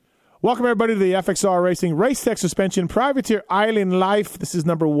Welcome, everybody, to the FXR Racing Race Tech Suspension Privateer Island Life. This is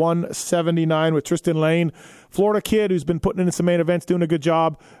number 179 with Tristan Lane, Florida kid who's been putting in some main events, doing a good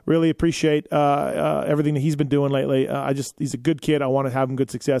job. Really appreciate everything that he's been doing lately. He's a good kid. I want to have him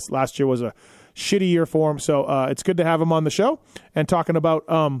good success. Last year was a shitty year for him, so it's good to have him on the show and talking about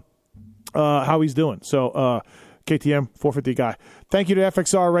how he's doing. So KTM 450 guy. Thank you to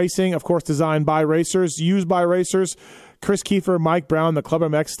FXR Racing, of course, designed by racers, used by racers. Chris Kiefer, Mike Brown, the Club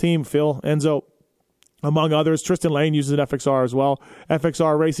MX team, Phil, Enzo, among others. Tristan Lane uses an FXR as well.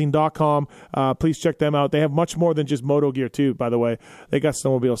 FXRracing.com. Please check them out. They have much more than just moto gear, too, by the way. They got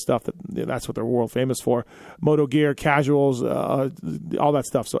snowmobile stuff. That's what they're world famous for. Moto gear, casuals, all that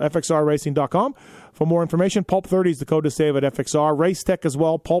stuff. So FXRracing.com for more information. Pulp 30 is the code to save at FXR. Race Tech as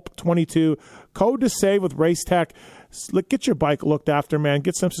well. Pulp 22. Code to save with Race Tech. Get your bike looked after, man.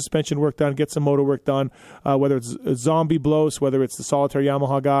 Get some suspension work done. Get some motor work done, whether it's Zombie Blows, whether it's the Solitaire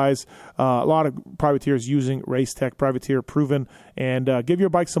Yamaha guys. A lot of privateers using Race Tech, privateer proven. And give your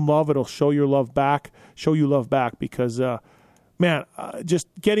bike some love. It'll show you love back because, just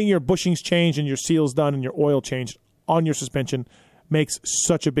getting your bushings changed and your seals done and your oil changed on your suspension makes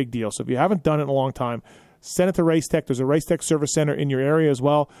such a big deal. So if you haven't done it in a long time, send it to Race Tech. There's a Race Tech service center in your area as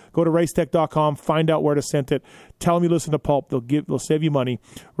well. Go to racetech.com, find out where to send it. Tell them you listen to Pulp. They'll save you money.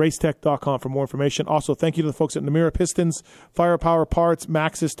 Racetech.com for more information. Also, thank you to the folks at Namura Pistons, Firepower Parts,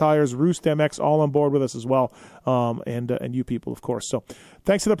 Maxxis Tires, Roost MX, all on board with us as well, and you people, of course. So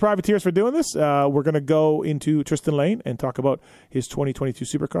thanks to the privateers for doing this. We're going to go into Tristan Lane and talk about his 2022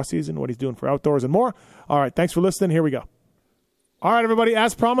 Supercross season, what he's doing for outdoors and more. All right, thanks for listening. Here we go. All right, everybody,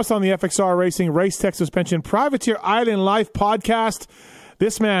 as promised on the FXR Racing Race Tech Suspension Privateer Island Life podcast,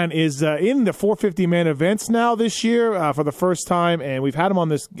 this man is in the 450 man events now this year for the first time, and we've had him on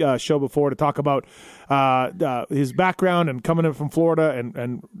this show before to talk about his background and coming in from Florida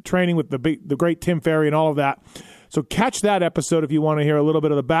and training with the great Tim Ferry and all of that. So catch that episode if you want to hear a little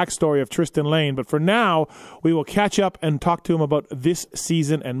bit of the backstory of Tristan Lane. But for now, we will catch up and talk to him about this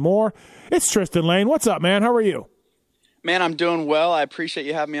season and more. It's Tristan Lane. What's up, man? How are you? Man, I'm doing well. I appreciate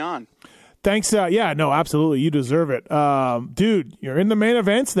you having me on. Thanks. Yeah, no, absolutely. You deserve it. Dude, you're in the main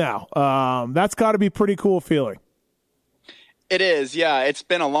events now. That's got to be pretty cool feeling. It is. Yeah, it's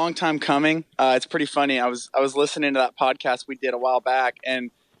been a long time coming. It's pretty funny. I was listening to that podcast we did a while back, and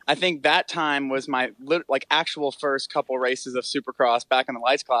I think that time was my actual first couple races of Supercross back in the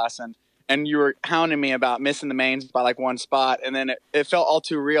lights class, and you were hounding me about missing the mains by like one spot, and then it felt all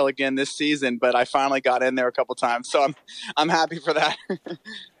too real again this season, but I finally got in there a couple times, so I'm happy for that.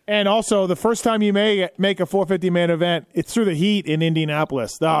 And also, the first time you make a 450 man event, it's through the heat in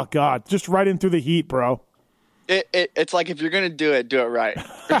Indianapolis. Oh God, just right in through the heat, bro. It's like if you're gonna do it right.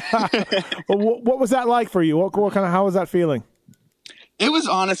 Well, what was that like for you? How was that feeling? It was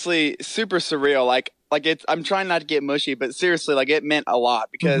honestly super surreal. I'm trying not to get mushy, but seriously, it meant a lot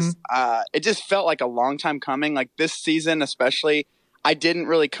because it just felt like a long time coming. Like this season, especially, I didn't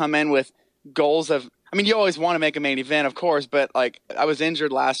really come in with goals of. I mean, you always want to make a main event, of course, but I was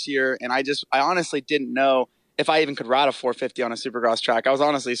injured last year, and I honestly didn't know if I even could ride a 450 on a Supercross track. I was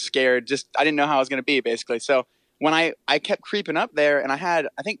honestly scared. I didn't know how I was going to be, basically. So when I kept creeping up there, and I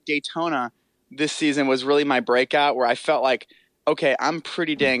think Daytona this season was really my breakout, where I felt like, okay, I'm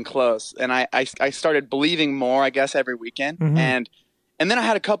pretty dang close. And I started believing more, I guess, every weekend. Mm-hmm. And then I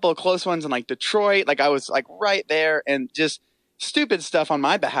had a couple of close ones in Detroit. I was right there, and just stupid stuff on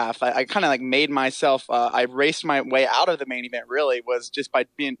my behalf. I kind of made myself, I raced my way out of the main event, really, was just by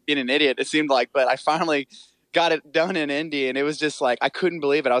being an idiot, it seemed like. But I finally got it done in Indy, and it was just I couldn't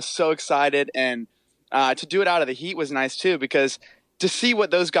believe it. I was so excited. And to do it out of the heat was nice too, because to see what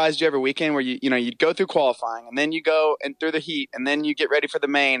those guys do every weekend, where you'd go through qualifying, and then you go and through the heat, and then you get ready for the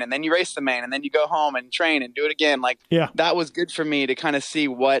main, and then you race the main, and then you go home and train and do it again. That was good for me to kind of see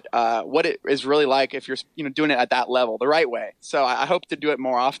what it is really like if you're doing it at that level the right way. So I hope to do it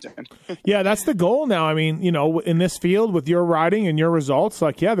more often. Yeah, that's the goal now. I mean, in this field with your riding and your results,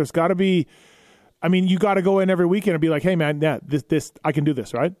 there's got to be. I mean, you got to go in every weekend and be like, hey man, yeah, this I can do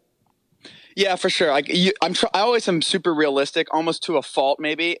this, right? Yeah, for sure. I always am super realistic, almost to a fault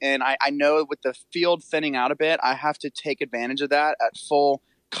maybe. And I know with the field thinning out a bit, I have to take advantage of that at full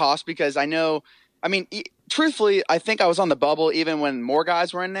cost, because truthfully, I think I was on the bubble even when more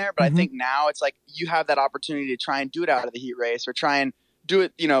guys were in there. But I think now it's you have that opportunity to try and do it out of the heat race, or try and do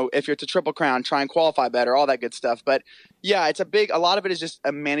it, if you're to Triple Crown, try and qualify better, all that good stuff. But yeah, a lot of it is just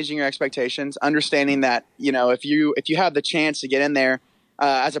managing your expectations, understanding that, if you have the chance to get in there,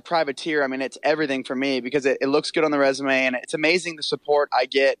 as a privateer, it's everything for me, because it looks good on the resume, and it's amazing the support I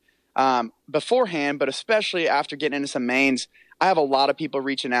get beforehand, but especially after getting into some mains. I have a lot of people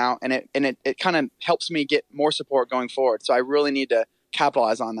reaching out, and it kind of helps me get more support going forward. So I really need to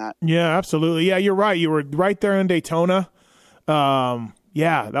capitalize on that. Yeah, absolutely. Yeah, you're right. You were right there in Daytona.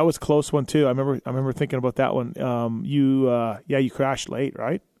 Yeah, that was a close one too. I remember thinking about that one. You crashed late,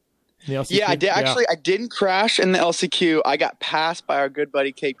 right? In the LCQ? Yeah, I did. Actually, I didn't crash in the LCQ. I got passed by our good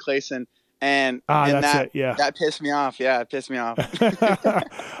buddy Cade Clayson, and that pissed me off. Yeah, it pissed me off.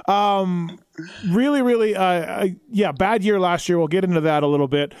 Really, bad year last year. We'll get into that a little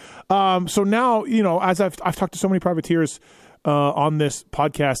bit. So now, as I've talked to so many privateers on this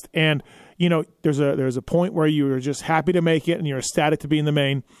podcast, and there's a point where you're just happy to make it, and you're ecstatic to be in the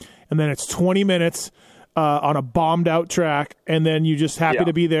main, and then it's 20 minutes on a bombed out track, and then you just happy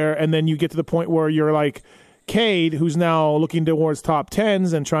to be there, and then you get to the point where you're like Cade, who's now looking towards top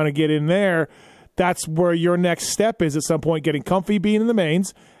tens and trying to get in there. That's where your next step is at some point, getting comfy being in the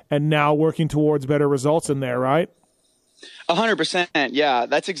mains, and now working towards better results in there, right? 100%. Yeah,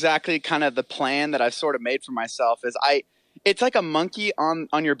 that's exactly kind of the plan that I've sort of made for myself. It's like a monkey on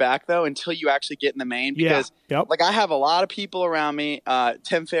your back though until you actually get in the main, because like I have a lot of people around me.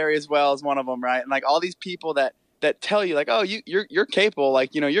 Tim Ferry as well is one of them, right? And like all these people that tell you like, oh, you're capable,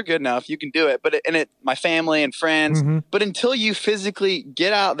 like you're good enough, you can do it. But my family and friends. Mm-hmm. But until you physically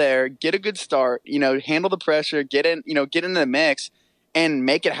get out there, get a good start, handle the pressure, get into the mix, and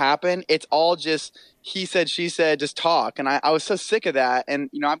make it happen. It's all just he said, she said, just talk. And I was so sick of that.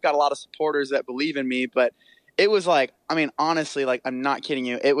 And I've got a lot of supporters that believe in me, but it was like, I mean, honestly, like, I'm not kidding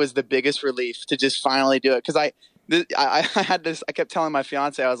you. It was the biggest relief to just finally do it. Cause I had this, I kept telling my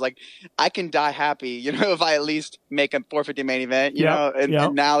fiance, I was like, I can die happy, if I at least make a 450 main event,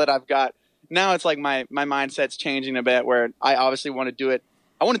 and now that now it's like my mindset's changing a bit, where I obviously want to do it.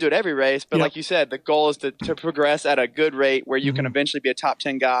 I want to do it every race, but like you said, the goal is to progress at a good rate where you can eventually be a top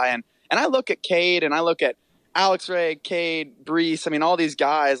 10 guy. And I look at Cade, and I look at Alex Ray, Cade, Brees. I mean, all these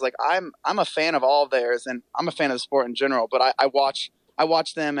guys, like I'm a fan of all of theirs, and I'm a fan of the sport in general, but I watch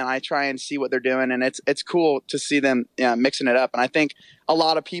them, and I try and see what they're doing, and it's cool to see them mixing it up. And I think a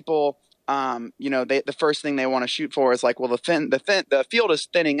lot of people, the first thing they want to shoot for is like, well, the field is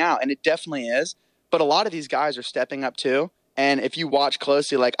thinning out, and it definitely is, but a lot of these guys are stepping up too. And if you watch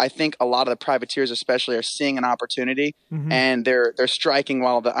closely, like I think a lot of the privateers especially are seeing an opportunity, and they're striking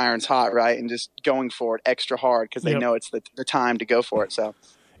while the iron's hot, right? And just going for it extra hard because they know it's the time to go for it. So,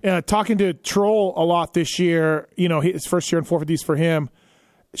 talking to Troll a lot this year, his first year in 450s for him,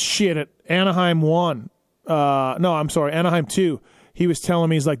 shit, at Anaheim 1. Anaheim 2. He was telling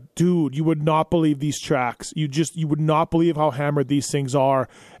me, he's like, dude, you would not believe these tracks. You would not believe how hammered these things are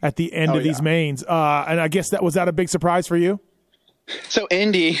at the end of these mains. And I guess was that a big surprise for you? So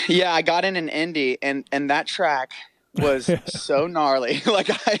Indy, I got in Indy, and that track was so gnarly. Like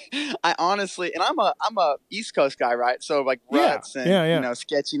I honestly, and I'm a East Coast guy, right? So like ruts and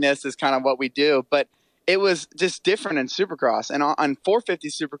sketchiness is kind of what we do. But it was just different in Supercross, and on 450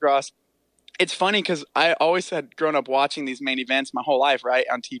 Supercross. It's funny because I always had grown up watching these main events my whole life, right,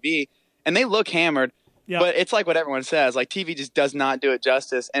 on TV, and they look hammered, but it's like what everyone says, like TV just does not do it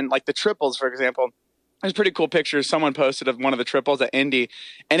justice. And like the triples, for example, there's pretty cool pictures someone posted of one of the triples at Indy,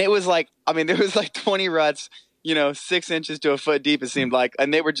 and it was like, I mean, there was like 20 ruts, 6 inches to a foot deep, it seemed like,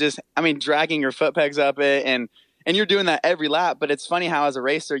 and they were just, dragging your foot pegs up it, and you're doing that every lap. But it's funny how as a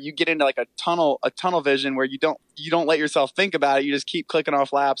racer you get into like a tunnel vision where you don't let yourself think about it, you just keep clicking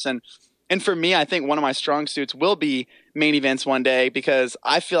off laps. And for me, I think one of my strong suits will be main events one day, because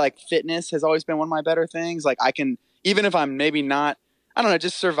I feel like fitness has always been one of my better things. Like I can, even if I'm maybe not, I don't know,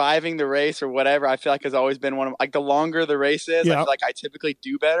 just surviving the race or whatever, I feel like has always been one of, like, the longer the race is, I feel like I typically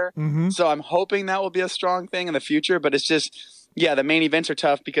do better. So I'm hoping that will be a strong thing in the future. But it's just, the main events are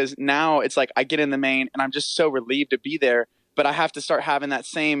tough, because now it's like I get in the main and I'm just so relieved to be there. But I have to start having that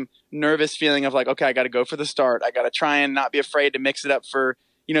same nervous feeling of like, okay, I got to go for the start. I got to try and not be afraid to mix it up for,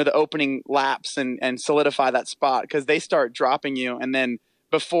 the opening laps and solidify that spot, because they start dropping you. And then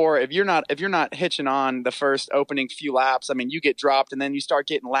if you're not hitching on the first opening few laps, you get dropped, and then you start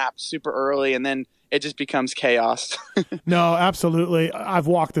getting lapped super early, and then it just becomes chaos. No, absolutely. I've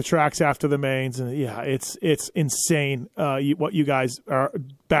walked the tracks after the mains, and it's insane what you guys are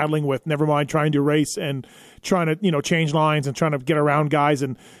battling with. Never mind trying to race and trying to change lines and trying to get around guys.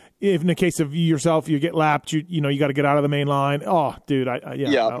 And if in the case of yourself, you get lapped, you got to get out of the main line. Oh, dude,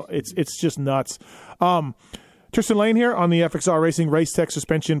 it's just nuts. Tristan Lane here on the FXR Racing Race Tech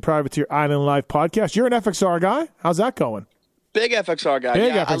Suspension Privateer Island Live podcast. You're an FXR guy. How's that going? Big FXR guy.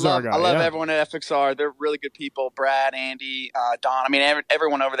 FXR guy. I love everyone at FXR. They're really good people. Brad, Andy, Don.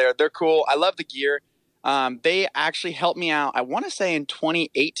 Everyone over there. They're cool. I love the gear. They actually helped me out, I want to say in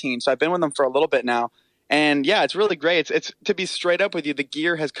 2018. So I've been with them for a little bit now. And yeah, it's really great. It's to be straight up with you, the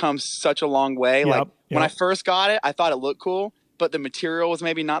gear has come such a long way. Like when I first got it, I thought it looked cool, but the material was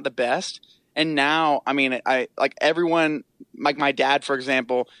maybe not the best. And now, I mean, I like everyone, like my dad, for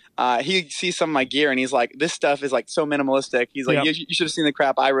example, he sees some of my gear and he's like, this stuff is like so minimalistic. He's like, you should have seen the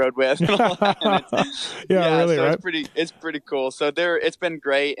crap I rode with. And all that. And really, so right? it's pretty cool. So it's been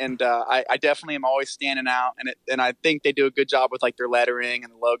great. And I definitely am always standing out. And I think they do a good job with like their lettering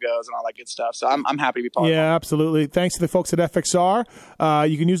and the logos and all that good stuff. So I'm happy to be part of it. Yeah, absolutely. Thanks to the folks at FXR.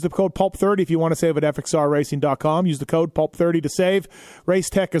 You can use the code PULP30 if you want to save at FXRracing.com. Use the code PULP30 to save. Race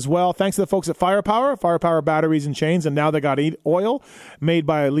Tech as well. Thanks to the folks at Firepower batteries and chains. And now they got oil made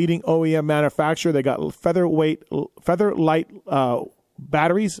by a leading OEM manufacturer. They got feather light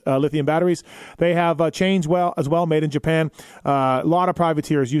batteries, lithium batteries. They have chains as well made in Japan. A lot of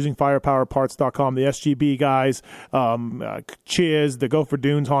privateers using firepowerparts.com. The SGB guys, Chiz, the Go for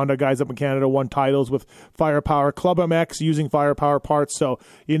Dunes Honda guys up in Canada won titles with Firepower. Club MX using Firepower parts. So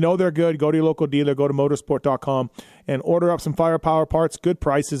you know they're good. Go to your local dealer. Go to motorsport.com and order up some Firepower parts. Good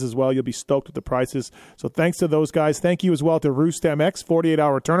prices as well. You'll be stoked with the prices. So thanks to those guys. Thank you as well to Roost MX,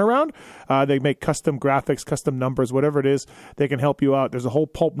 48-hour turnaround. They make custom graphics, custom numbers, whatever it is. They can help you out. There's a whole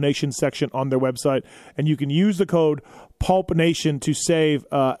Pulp Nation section on their website, and you can use the code Pulp Nation to save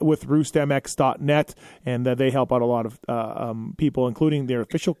with roostmx.net, and they help out a lot of people, including their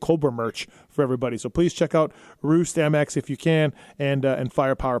official Cobra merch for everybody. So please check out Roost MX if you can, and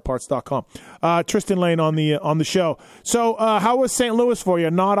firepowerparts.com. Tristan Lane on the show. So how was St. Louis for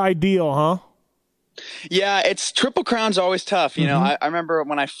you? Not ideal, huh? Yeah, it's Triple Crown's always tough. You know, I remember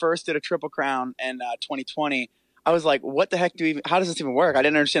when I first did a Triple Crown in 2020, I was like, what the heck how does this even work? I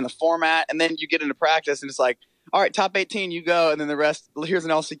didn't understand the format. And then you get into practice and it's like, all right, top 18, you go. And then the rest, here's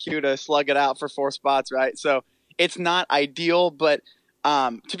an LCQ to slug it out for 4 spots, right? So it's not ideal, but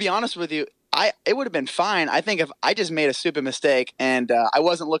to be honest with you, it would have been fine. I think if I just made a stupid mistake and I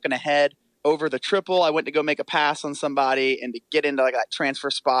wasn't looking ahead over the triple, I went to go make a pass on somebody and to get into like that transfer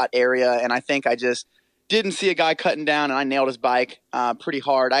spot area. And I think I just didn't see a guy cutting down and I nailed his bike pretty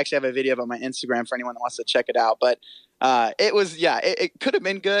hard. I actually have a video of it on my Instagram for anyone that wants to check it out. But it could have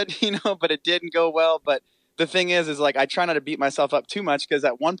been good, but it didn't go well. But the thing is like I try not to beat myself up too much because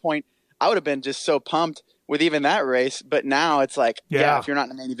at one point I would have been just so pumped with even that race. But now it's like, if you're not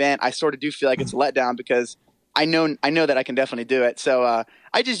in the main event, I sort of do feel like it's a letdown because I know that I can definitely do it. So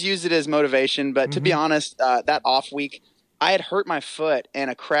I just use it as motivation. But to be honest, that off week, I had hurt my foot in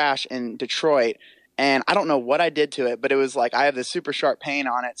a crash in Detroit. And I don't know what I did to it, but it was like I have this super sharp pain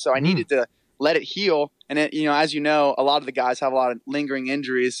on it. So I needed to let it heal. And, as you know, a lot of the guys have a lot of lingering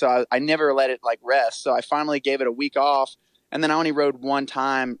injuries. So I never let it like rest. So I finally gave it a week off. And then I only rode one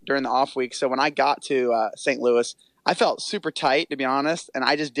time during the off week. So when I got to St. Louis, I felt super tight, to be honest, and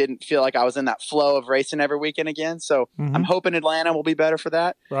I just didn't feel like I was in that flow of racing every weekend again. So I'm hoping Atlanta will be better for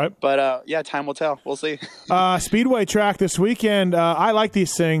that. Right. But, time will tell. We'll see. Speedway track this weekend. I like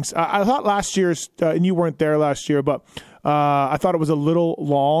these things. I thought last year's, and you weren't there last year, but I thought it was a little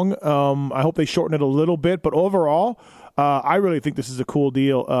long. I hope they shorten it a little bit. But overall, I really think this is a cool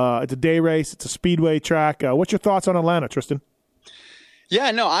deal. It's a day race. It's a speedway track. What's your thoughts on Atlanta, Tristan?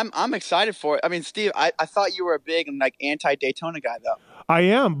 Yeah, no, I'm excited for it. I mean, Steve, I thought you were a big like anti-Daytona guy, though. I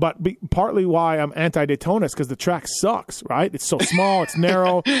am, but partly why I'm anti-Daytona is because the track sucks, right? It's so small, it's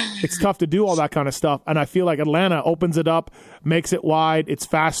narrow, it's tough to do all that kind of stuff. And I feel like Atlanta opens it up, makes it wide, it's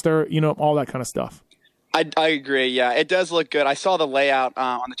faster, all that kind of stuff. I agree, yeah. It does look good. I saw the layout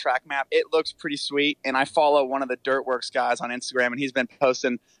on the track map. It looks pretty sweet, and I follow one of the Dirtworks guys on Instagram, and he's been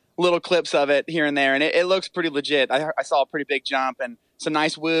posting little clips of it here and there, and it looks pretty legit. I saw a pretty big jump and some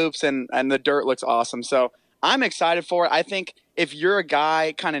nice whoops, and the dirt looks awesome. So I'm excited for it. I think if you're a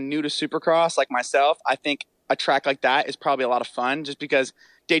guy kind of new to Supercross like myself, I think a track like that is probably a lot of fun just because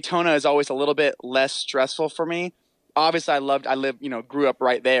Daytona is always a little bit less stressful for me. Obviously, grew up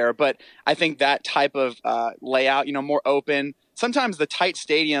right there, but I think that type of layout, more open. Sometimes the tight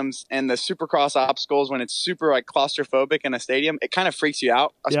stadiums and the Supercross obstacles, when it's super like claustrophobic in a stadium, it kind of freaks you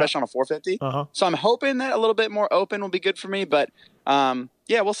out, especially on a 450. So I'm hoping that a little bit more open will be good for me, but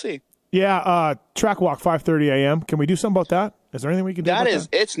we'll see. Yeah, track walk 5:30 a.m. Can we do something about that? Is there anything we can do?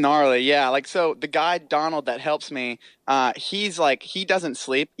 It's gnarly. Yeah, like so the guy Donald that helps me, he's like he doesn't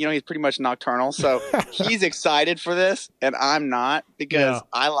sleep. He's pretty much nocturnal, so he's excited for this, and I'm not because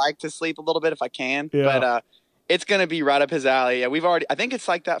I like to sleep a little bit if I can. Yeah. But it's gonna be right up his alley. Yeah, I think it's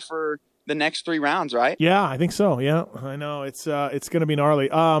like that for the next 3 rounds, right? Yeah, I think so. Yeah, I know it's gonna be gnarly.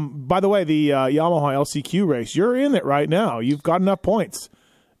 By the way, the Yamaha LCQ race, you're in it right now. You've got enough points.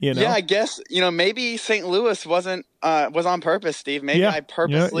 You know? Yeah, I guess, maybe St. Louis was on purpose, Steve. Maybe I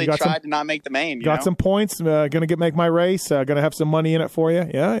purposely tried to not make the main. Got some points. Gonna make my race. Gonna have some money in it for you.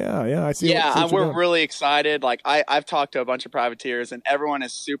 Yeah. I see. Yeah, we're really excited. Like I've talked to a bunch of privateers, and everyone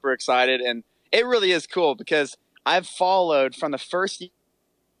is super excited, and it really is cool because I've followed from the first year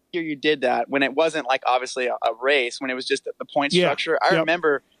you did that, when it wasn't like obviously a race, when it was just the point structure. I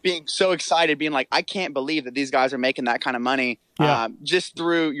remember being so excited, being like, I can't believe that these guys are making that kind of money just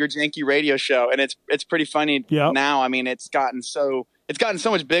through your janky radio show. And it's pretty funny now. I mean, it's gotten so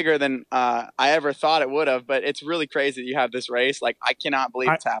much bigger than I ever thought it would have, but it's really crazy that you have this race. Like, I cannot believe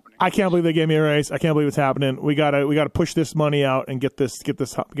it's happening. I can't believe they gave me a race. I can't believe it's happening. We gotta push this money out and get this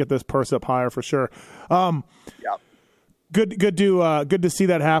purse up higher for sure. Good to see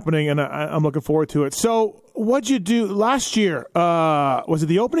that happening, and I'm looking forward to it. So, what'd you do last year? Was it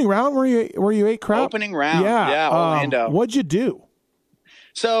the opening round where you ate crap? Opening round, yeah, Orlando. What'd you do?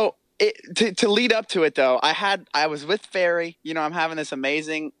 So, to lead up to it, though, I was with Ferry. I'm having this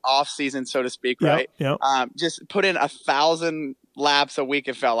amazing off season, so to speak, right? Yep. Just put in 1,000 laps a week.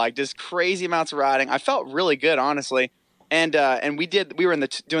 It felt like just crazy amounts of riding. I felt really good, honestly, and we were doing the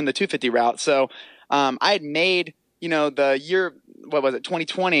 250 route. So, I had made. The year, what was it,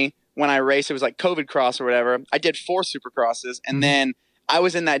 2020, when I raced, it was like COVID cross or whatever. I did 4 supercrosses, and then I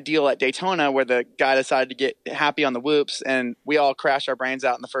was in that deal at Daytona where the guy decided to get happy on the whoops, and we all crashed our brains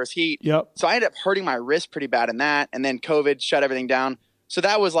out in the first heat. Yep. So I ended up hurting my wrist pretty bad in that, and then COVID shut everything down. So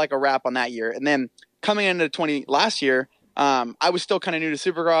that was like a wrap on that year. And then coming into last year, I was still kind of new to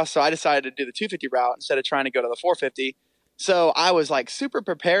supercross, so I decided to do the 250 route instead of trying to go to the 450. So I was like super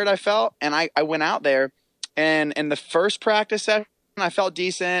prepared, I felt, and I went out there. And in the first practice session, I felt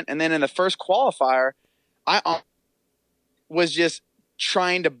decent. And then in the first qualifier, I was just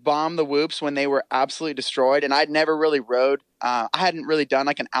trying to bomb the whoops when they were absolutely destroyed. And I'd never really rode. I hadn't really done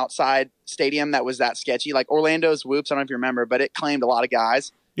like an outside stadium that was that sketchy. Like Orlando's whoops, I don't know if you remember, but it claimed a lot of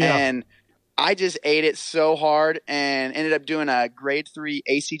guys. Yeah. And I just ate it so hard and ended up doing a grade 3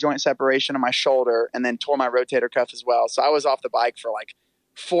 AC joint separation on my shoulder and then tore my rotator cuff as well. So I was off the bike for like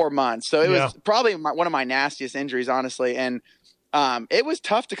 4 months. So it was probably one of my nastiest injuries, honestly. And it was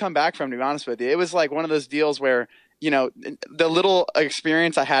tough to come back from, to be honest with you. It was like one of those deals where, the little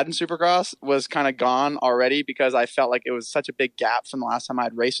experience I had in Supercross was kind of gone already because I felt like it was such a big gap from the last time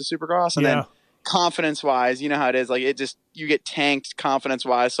I'd raced a Supercross. And then confidence wise, you know how it is. Like you get tanked confidence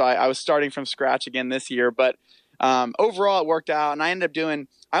wise. So I was starting from scratch again this year, but overall it worked out. And I ended up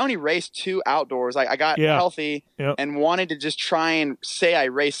I only raced 2 outdoors. I got healthy and wanted to just try and say I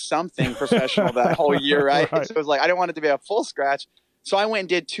raced something professional that whole year, right? So it was like I didn't want it to be a full scratch. So I went and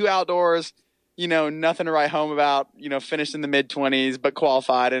did 2 outdoors, nothing to write home about, finished in the mid-20s, but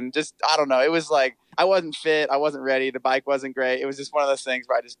qualified. And just, I don't know. It was like I wasn't fit. I wasn't ready. The bike wasn't great. It was just one of those things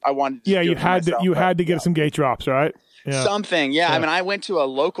where I wanted to you had to get some gate drops, right? Yeah. Something. Yeah. I mean, I went to a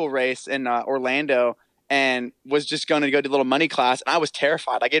local race in Orlando and was just going to go to a little money class. And I was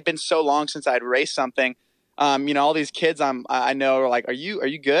terrified. Like, it had been so long since I'd raced something. All these kids I know are like, are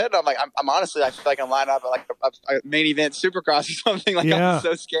you good? I'm like, I'm honestly, I feel like I'm lined up at like a main event Supercross or something. Like, I'm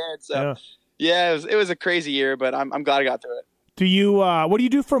so scared. So it was a crazy year, but I'm glad I got through it. Do you, what do you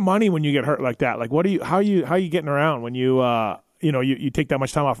do for money when you get hurt like that? Like, how are you getting around when you take that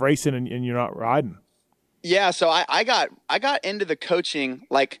much time off racing and you're not riding? Yeah. So I got into the coaching,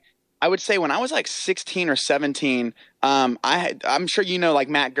 like, I would say when I was like 16 or 17, I'm sure like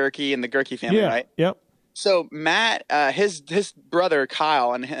Matt Gerke and the Gerke family, right? Yep. So Matt, his brother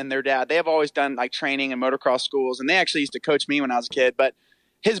Kyle and their dad, they have always done like training and motocross schools, and they actually used to coach me when I was a kid. But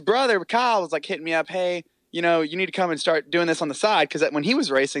his brother Kyle was like hitting me up, hey, you need to come and start doing this on the side, because when he was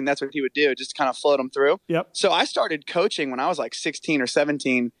racing, that's what he would do, just to kind of float him through. Yep. So I started coaching when I was like 16 or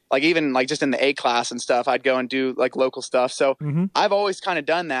 17, like even like just in the A class and stuff. I'd go and do like local stuff. So I've always kind of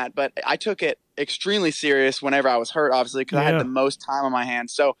done that, but I took it extremely serious whenever I was hurt, obviously, because I had the most time on my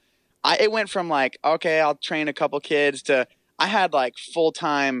hands. So it went from like, okay, I'll train a couple kids to I had like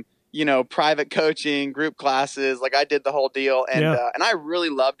full-time, private coaching, group classes. Like I did the whole deal. And I really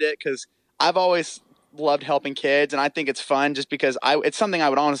loved it because I've always loved helping kids. And I think it's fun just because it's something I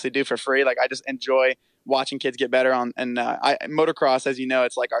would honestly do for free. Like I just enjoy watching kids get better motocross, as you know,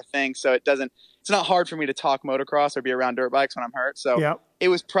 it's like our thing. So it's not hard for me to talk motocross or be around dirt bikes when I'm hurt. So it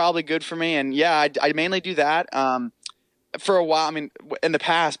was probably good for me. And I mainly do that. For a while, I mean, in the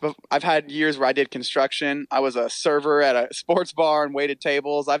past, but I've had years where I did construction. I was a server at a sports bar and waited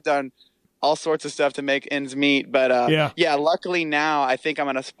tables. I've done all sorts of stuff to make ends meet. But yeah, luckily now I think I'm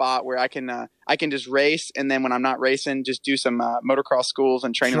in a spot where I can just race, and then when I'm not racing, just do some motocross schools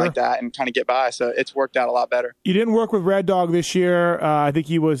and training like that, and kind of get by. So it's worked out a lot better. You didn't work with Red Dog this year. I think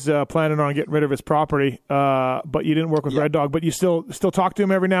he was planning on getting rid of his property, but you didn't work with Red Dog. But you still talk to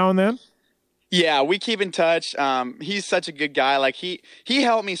him every now and then. Yeah, we keep in touch. He's such a good guy. Like he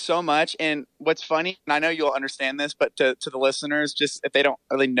helped me so much. And what's funny, and I know you'll understand this, but to the listeners, just if they don't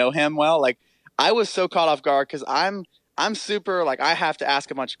really know him well, like I was so caught off guard because I'm super, like, I have to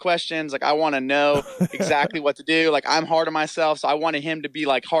ask a bunch of questions. Like I want to know exactly what to do. Like I'm hard on myself, so I wanted him to be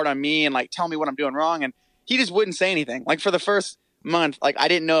like hard on me and like tell me what I'm doing wrong. And he just wouldn't say anything. Like for the first month, like I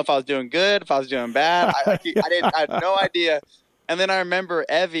didn't know if I was doing good, if I was doing bad. I had no idea. And then I remember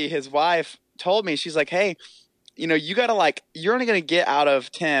Evie, his wife, told me, she's like, hey, you know, you gotta, like, you're only gonna get out of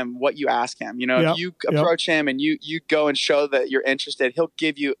Tim what you ask him. You know, if you approach him and you go and show that you're interested, he'll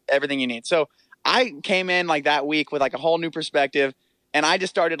give you everything you need. So I came in like that week with like a whole new perspective, and I just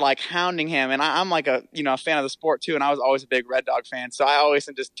started like hounding him. And I'm like a fan of the sport too, and I was always a big Red Dog fan, so I always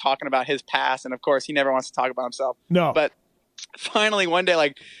am just talking about his past. And of course he never wants to talk about himself. No. But finally one day,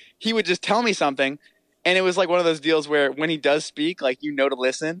 like, he would just tell me something. And it was like one of those deals where when he does speak, like, you know to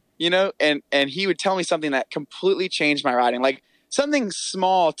listen, you know, and he would tell me something that completely changed my riding, like something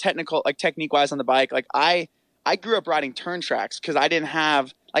small, technical, like technique wise on the bike. Like I grew up riding turn tracks because I didn't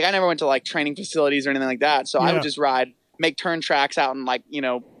have, like, I never went to like training facilities or anything like that. So I would just make turn tracks out in like, you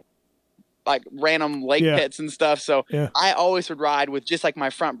know, like random lake pits and stuff. So I always would ride with just like my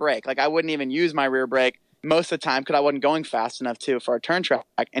front brake. Like I wouldn't even use my rear brake most of the time because I wasn't going fast enough for a turn track.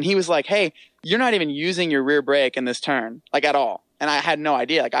 And he was like, hey, you're not even using your rear brake in this turn, like, at all. And I had no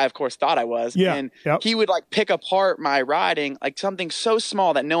idea. Like I of course thought I was. And he would like pick apart my riding, like something so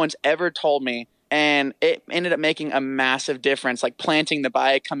small that no one's ever told me. And it ended up making a massive difference, like planting the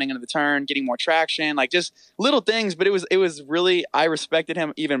bike, coming into the turn, getting more traction, like just little things. But it was really, I respected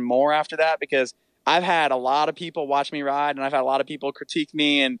him even more after that, because I've had a lot of people watch me ride, and I've had a lot of people critique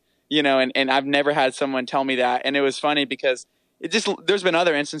me, and you know, and I've never had someone tell me that. And it was funny because there's been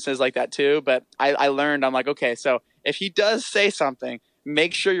other instances like that too, but I learned, I'm like, okay, so if he does say something,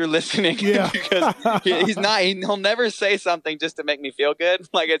 make sure you're listening, because he'll never say something just to make me feel good.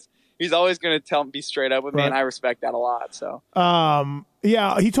 Like he's always going to be straight up with me, and I respect that a lot. So,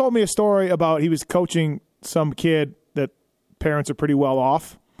 he told me a story about he was coaching some kid that parents are pretty well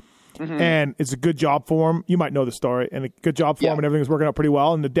off. And it's a good job for him. You might know the story, and a good job for him, and everything's working out pretty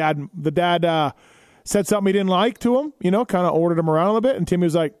well. And the dad said something he didn't like to him, you know, kind of ordered him around a little bit. And Timmy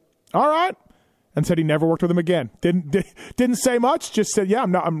was like, all right. And said he never worked with him again. Didn't say much, just said, yeah,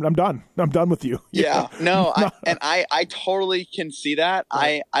 I'm done. I'm done with you. I totally can see that.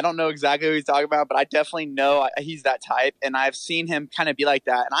 Right. I don't know exactly what he's talking about, but I definitely know he's that type. And I've seen him kind of be like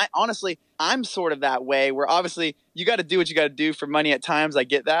that. And I'm sort of that way, where obviously you got to do what you got to do for money at times. I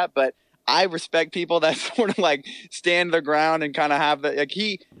get that, but I respect people that sort of like stand their ground and kind of have the, like,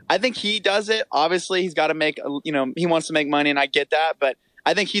 I think he does it. Obviously he's got to make, you know, he wants to make money, and I get that, but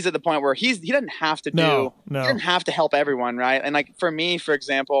I think he's at the point where he doesn't have to he doesn't have to help everyone. Right. And like for me, for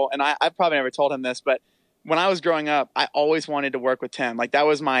example, and I've probably never told him this, but when I was growing up, I always wanted to work with Tim. Like that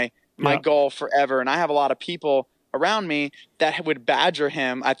was my goal forever. And I have a lot of people around me that would badger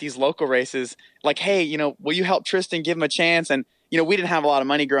him at these local races. Like, hey, you know, will you help Tristan, give him a chance? And, you know, we didn't have a lot of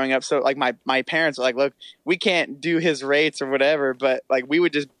money growing up. So like my parents were like, look, we can't do his rates or whatever, but like we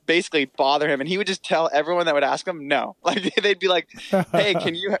would just basically bother him, and he would just tell everyone that would ask him no. Like they'd be like, hey,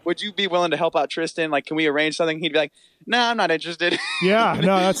 would you be willing to help out Tristan? Like, can we arrange something? He'd be like, no, I'm not interested. Yeah,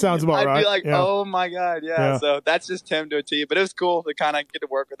 no, that sounds about right. I'd be like, oh my God. Yeah. So that's just Tim to a T, but it was cool to kind of get to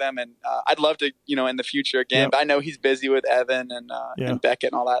work with him. And I'd love to, you know, in the future again, but I know he's busy with Evan and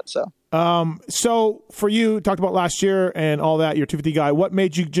Beckett and all that. So. So for you, talked about last year and all that, you're a 250 guy. What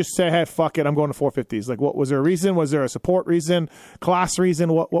made you just say, hey, fuck it, I'm going to 450s? Like, what was there a reason? Was there a support reason, class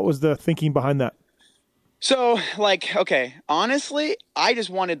reason? What was the thinking behind that? So, like, okay, honestly, I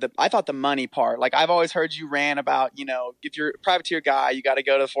just wanted I thought the money part. Like, I've always heard you rant about, you know, if you're a privateer guy, you got to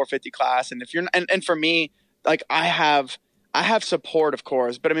go to the 450 class. And if you're, and for me, like, I have support, of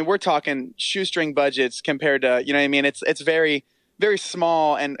course, but I mean, we're talking shoestring budgets compared to, you know what I mean? It's very, very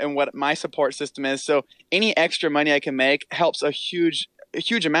small, and what my support system is. So any extra money I can make helps a huge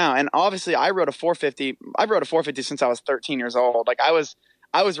amount. And obviously I rode a 450. I've rode a 450 since I was 13 years old. Like I was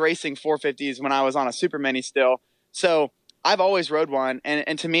racing 450s when I was on a super mini still. So I've always rode one.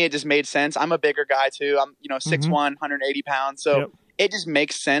 And to me, it just made sense. I'm a bigger guy too. I'm, you know, 6'1", 180 pounds. So it just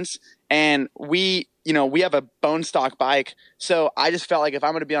makes sense. And we have a bone stock bike. So I just felt like if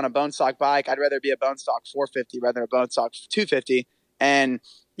I'm going to be on a bone stock bike, I'd rather be a bone stock 450 rather than a bone stock 250. And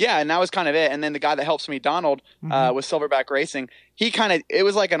yeah, and that was kind of it. And then the guy that helps me, Donald, with Silverback Racing, it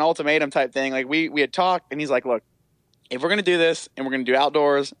was like an ultimatum type thing. Like we had talked, and he's like, look, if we're going to do this and we're going to do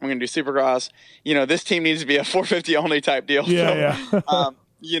outdoors, we're going to do Supercross, this team needs to be a 450 only type deal.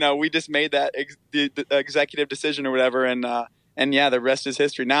 We just made that the executive decision or whatever. And yeah, the rest is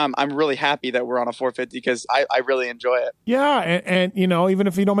history. Now I'm really happy that we're on a 450 because I really enjoy it. Yeah. And even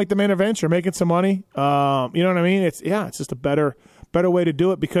if you don't make the main event, you're making some money. You know what I mean? It's just a better way to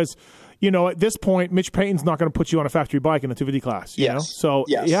do it because, at this point, Mitch Payton's not going to put you on a factory bike in the 250 class. You know? So,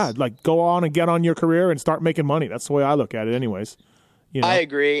 yeah, like go on and get on your career and start making money. That's the way I look at it anyways. I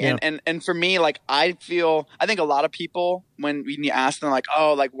agree. Yeah. And for me, like, I think a lot of people, when you ask them, like,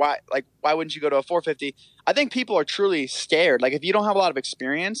 oh, like, why wouldn't you go to a 450? I think people are truly scared. Like, if you don't have a lot of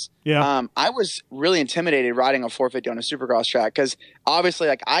experience, I was really intimidated riding a 450 on a Supercross track because obviously,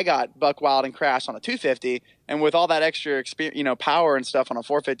 like, I got buck wild and crashed on a 250, and with all that extra experience, power and stuff on a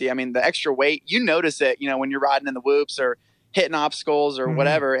 450, I mean, the extra weight, you notice it, when you're riding in the whoops or hitting obstacles or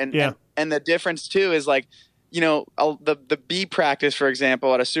whatever, and the difference too is like, the B practice, for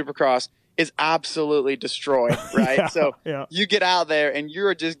example, at a Supercross is absolutely destroyed, right? You get out there and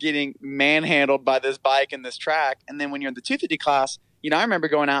you're just getting manhandled by this bike and this track. And then when you're in the 250 class, I remember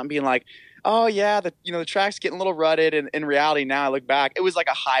going out and being like, oh yeah, the track's getting a little rutted. And in reality, now I look back, it was like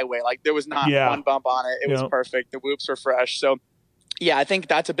a highway. Like there was not one bump on it. It was perfect. The whoops were fresh. So yeah, I think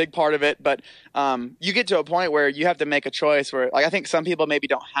that's a big part of it. But you get to a point where you have to make a choice where, like, I think some people maybe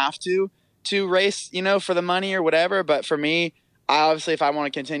don't have to race, for the money or whatever. But for me, obviously, if I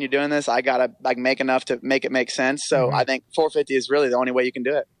want to continue doing this, I got to like make enough to make it make sense. So I think 450 is really the only way you can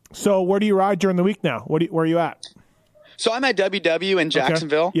do it. So where do you ride during the week now? Where are you at? So I'm at WW in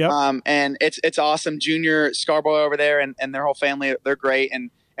Jacksonville. Okay. Yep. And it's awesome. Junior Scarborough over there and their whole family, they're great. And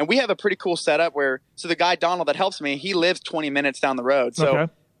we have a pretty cool setup so the guy, Donald, that helps me, he lives 20 minutes down the road. So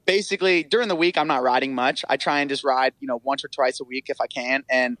basically during the week, I'm not riding much. I try and just ride, once or twice a week if I can.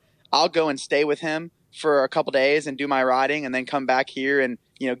 And I'll go and stay with him for a couple days and do my riding and then come back here and,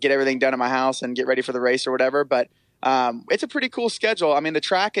 get everything done at my house and get ready for the race or whatever. But it's a pretty cool schedule. I mean, the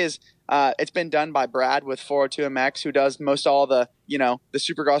track is it's been done by Brad with 402MX, who does most all the, the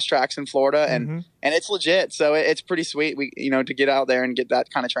Supercross tracks in Florida. And it's legit. So it's pretty sweet, to get out there and get that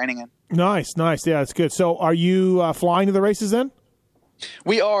kind of training in. Nice. Yeah, it's good. So are you flying to the races then?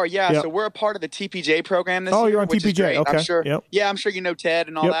 We are, yeah. Yep. So we're a part of the TPJ program this year. Oh, you're on TPJ. Okay. I'm sure. Yep. Yeah, I'm sure you know Ted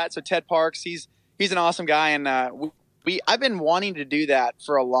and all that. So Ted Parks, he's an awesome guy, and I've been wanting to do that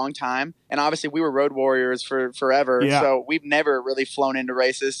for a long time. And obviously, we were road warriors for forever, so we've never really flown into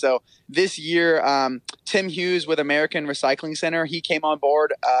races. So this year, Tim Hughes with American Recycling Center, he came on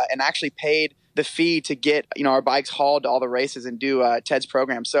board and actually paid the fee to get our bikes hauled to all the races and do Ted's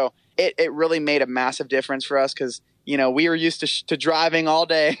program. So it really made a massive difference for us because we were used to driving all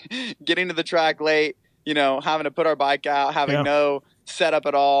day, getting to the track late, having to put our bike out, having no setup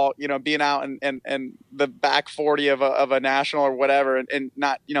at all, being out and the back 40 of a national or whatever, and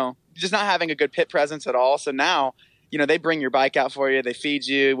not, just not having a good pit presence at all. So now, they bring your bike out for you. They feed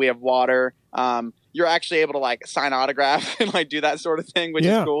you. We have water. You're actually able to like sign autographs and like do that sort of thing, which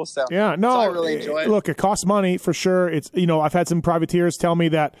is cool. So I really enjoy it. Look, it costs money for sure. It's, I've had some privateers tell me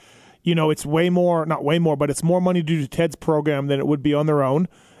that, it's not way more, but it's more money to do Ted's program than it would be on their own.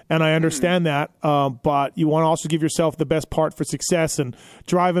 And I understand that, but you want to also give yourself the best part for success, and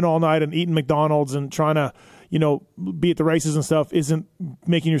driving all night and eating McDonald's and trying to, be at the races and stuff isn't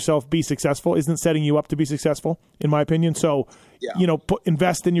making yourself be successful, isn't setting you up to be successful, in my opinion. So,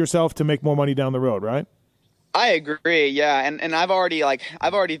 invest in yourself to make more money down the road, right? I agree. Yeah. And I've already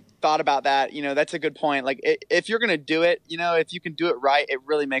thought about that. That's a good point. Like if you're going to do it, if you can do it right, it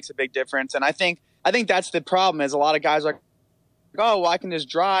really makes a big difference. And I think that's the problem is a lot of guys are like, oh, well, I can just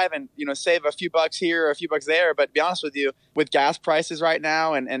drive and, save a few bucks here or a few bucks there. But to be honest with you, with gas prices right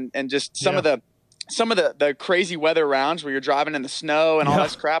now and just some of the crazy weather rounds where you're driving in the snow and all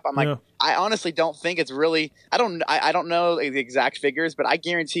this crap, I'm like, I honestly don't think it's really, I don't know the exact figures, but I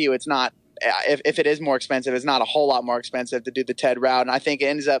guarantee you it's not. If it is more expensive, it's not a whole lot more expensive to do the TED route. And I think it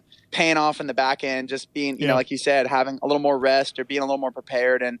ends up paying off in the back end, just being, like you said, having a little more rest or being a little more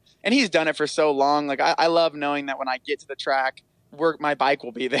prepared. And he's done it for so long. Like I love knowing that when I get to the track, my bike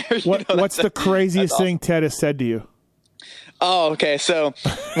will be there. What's the craziest thing Ted has said to you? Oh, okay. So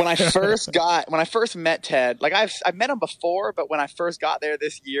when I first met Ted, like I've met him before, but when I first got there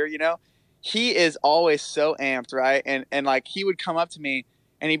this year, he is always so amped, right? And like he would come up to me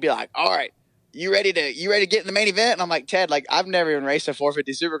and he'd be like, all right, you ready to get in the main event? And I'm like, Ted, like, I've never even raced a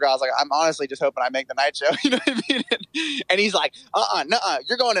 450 Supercross. Like, I'm honestly just hoping I make the night show. You know what I mean? And he's like, nuh-uh,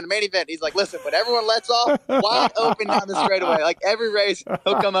 you're going in the main event. He's like, listen, when everyone lets off, wide open down the straightaway. Like, every race,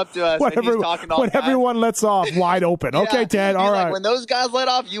 he'll come up to us and he's talking to all the guys. Everyone lets off, wide open. Yeah, okay, Ted, all right. Like, when those guys let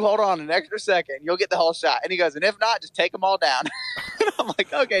off, you hold on an extra second. You'll get the whole shot. And he goes, and if not, just take them all down. And I'm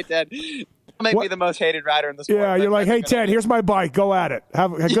like, okay, Ted. Make me the most hated rider in the sport. Yeah, you're like, hey, Ted, here's my bike. Go at it.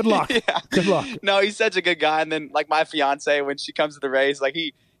 Have good luck. Yeah. Good luck. No, he's such a good guy. And then, like, my fiance, when she comes to the race, like,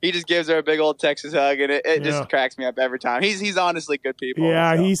 he just gives her a big old Texas hug, and it just cracks me up every time. He's honestly good people.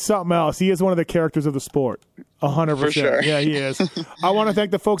 Yeah, so. He's something else. He is one of the characters of the sport. 100%. For sure. Yeah, he is. I want to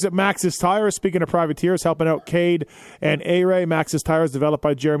thank the folks at Maxxis Tires. Speaking of privateers, helping out Cade and A-Ray. Maxxis Tires, developed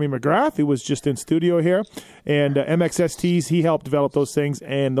by Jeremy McGrath, who was just in studio here. And MXSTs, he helped develop those things,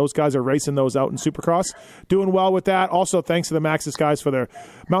 and those guys are racing those out in Supercross. Doing well with that. Also, thanks to the Maxxis guys for their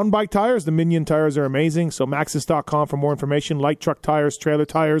mountain bike tires. The Minion tires are amazing. So Maxxis.com for more information. Light truck tires, trailer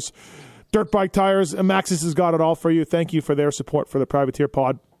tires, dirt bike tires. Maxxis has got it all for you. Thank you for their support for the Privateer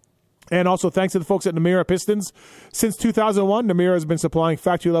Pod. And also thanks to the folks at Namira Pistons. Since 2001, Namira has been supplying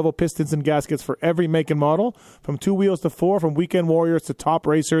factory-level pistons and gaskets for every make and model, from 2 wheels to 4, from weekend warriors to top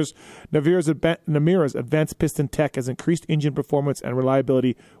racers. Namira's advanced piston tech has increased engine performance and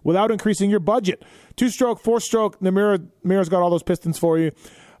reliability without increasing your budget. 2-stroke, 4-stroke, Namira's got all those pistons for you.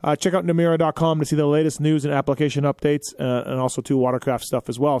 Check out Namira.com to see the latest news and application updates, and also watercraft stuff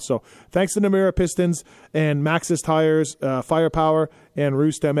as well. So thanks to Namira Pistons and Maxxis Tires, Firepower, and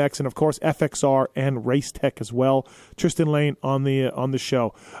Roost MX, and of course FXR and Race Tech as well. Tristan Lane on the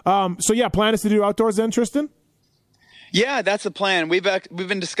show. So yeah, plan is to do outdoors then, Tristan? Yeah, that's the plan. We've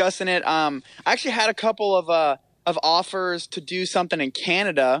been discussing it. I actually had a couple of offers to do something in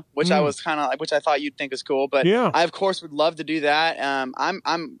Canada, which I was kind of like, which I thought you'd think is cool, but I of course would love to do that.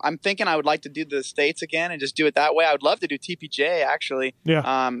 I'm thinking I would like to do the States again and just do it that way. I would love to do TPJ actually.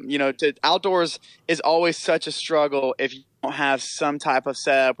 Yeah. Outdoors is always such a struggle if you don't have some type of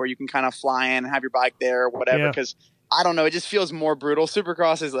setup where you can kind of fly in and have your bike there or whatever. Because I don't know, it just feels more brutal.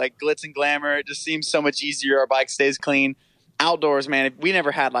 Supercross is like glitz and glamour. It just seems so much easier. Our bike stays clean. Outdoors, man, we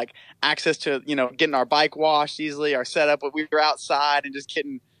never had like access to, getting our bike washed easily, our setup. We were outside and just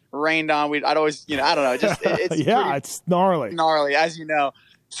getting rained on. I'd always, I don't know, it's it's gnarly, as you know.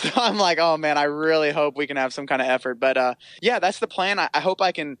 So I'm like, oh man, I really hope we can have some kind of effort. But that's the plan. I hope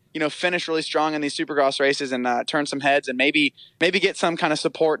I can, finish really strong in these Supercross races and turn some heads and maybe get some kind of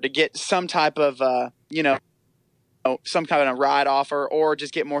support to get some type of, some kind of ride offer, or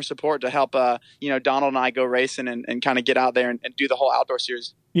just get more support to help, Donald and I go racing and kind of get out there and do the whole outdoor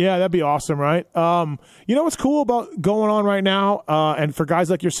series. Yeah, that'd be awesome, right? What's cool about going on right now, and for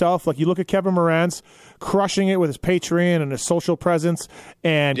guys like yourself, like you look at Kevin Moran's crushing it with his Patreon and his social presence,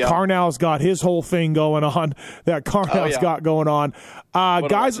 and Carnell's got his whole thing going on that Carnell's got going on.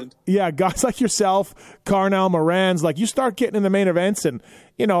 Guys like yourself, Carnell, Moran's, like you start getting in the main events, and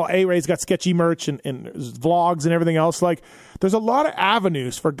A-Ray's got sketchy merch and vlogs and everything else. Like there's a lot of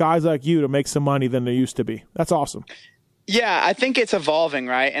avenues for guys like you to make some money than there used to be. That's awesome. Yeah, I think it's evolving,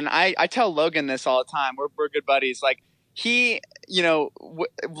 right? And I tell Logan this all the time. We're good buddies. Like he,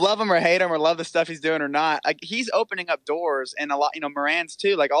 love him or hate him or love the stuff he's doing or not, like he's opening up doors, and a lot, Moran's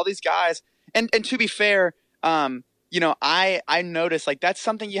too, like all these guys. And to be fair, I notice like that's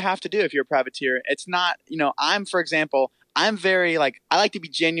something you have to do if you're a privateer. It's not, for example, I'm very I like to be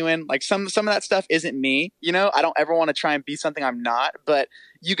genuine. Like some of that stuff isn't me, I don't ever want to try and be something I'm not, but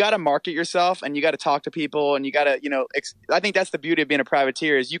you got to market yourself and you got to talk to people and you got to, I think that's the beauty of being a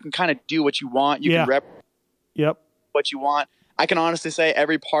privateer is you can kind of do what you want. You can rep what you want. I can honestly say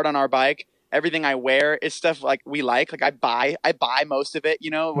every part on our bike, everything I wear is stuff like we like I buy most of it,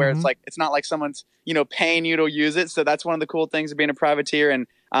 where it's like, it's not like someone's, paying you to use it. So that's one of the cool things of being a privateer. And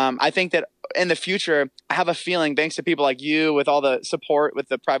I think that in the future, I have a feeling, thanks to people like you with all the support with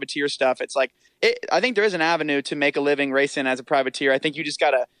the privateer stuff, it's like, I think there is an avenue to make a living racing as a privateer. I think you just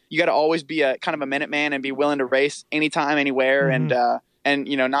gotta always be a kind of a minute man and be willing to race anytime, anywhere, and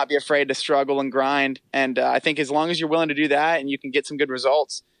not be afraid to struggle and grind. And I think as long as you're willing to do that and you can get some good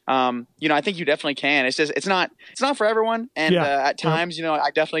results, I think you definitely can. It's just, it's not for everyone. And at times, I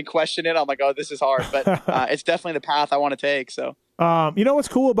definitely question it. I'm like, oh, this is hard, but it's definitely the path I want to take. So, what's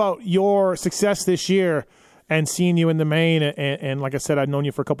cool about your success this year and seeing you in the main, and like I said, I've known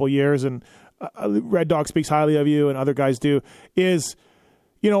you for a couple of years, and Red Dog speaks highly of you and other guys do, is,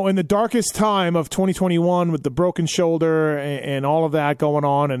 in the darkest time of 2021 with the broken shoulder and all of that going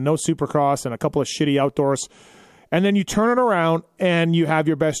on and no Supercross and a couple of shitty outdoors, and then you turn it around and you have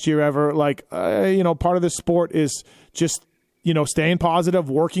your best year ever. Like, part of this sport is just staying positive,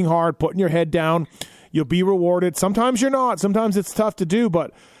 working hard, putting your head down. You'll be rewarded. Sometimes you're not. Sometimes it's tough to do,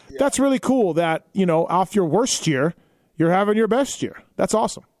 but that's really cool that, off your worst year, you're having your best year. That's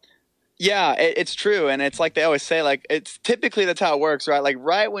awesome. Yeah, it's true. And it's like they always say, like, it's typically that's how it works, right? Like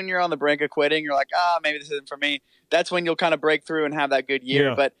right when you're on the brink of quitting, you're like, maybe this isn't for me. That's when you'll kind of break through and have that good year.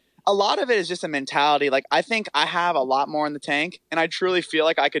 Yeah. But a lot of it is just a mentality. Like, I think I have a lot more in the tank, and I truly feel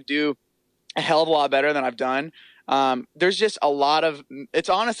like I could do a hell of a lot better than I've done. There's just a lot of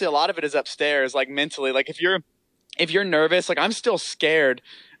it is upstairs, like mentally. Like if you're nervous, like I'm still scared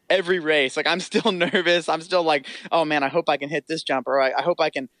every race. Like I'm still nervous. I'm still like, oh man, I hope I can hit this jump, or I hope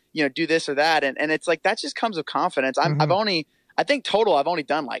I can, do this or that. And it's like, that just comes with confidence. I think total, I've only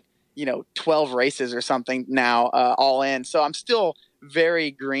done like, 12 races or something now, all in. So I'm still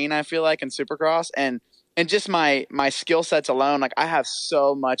very green, I feel like, in Supercross, and just my skill sets alone, like I have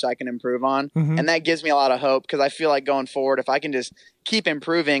so much I can improve on. And that gives me a lot of hope, because I feel like going forward, if I can just keep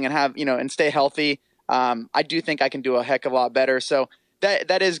improving and have, and stay healthy, I do think I can do a heck of a lot better. So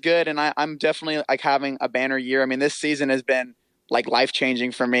that is good. And I'm definitely like having a banner year. I mean, this season has been like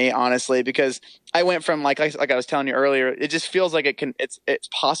life-changing for me, honestly, because I went from like I was telling you earlier, it just feels like it's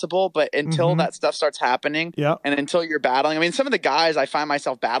possible, but until that stuff starts happening, and until you're battling, I mean, some of the guys I find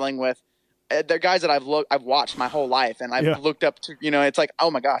myself battling with, they're guys that I've watched my whole life, and I've looked up to, it's like, oh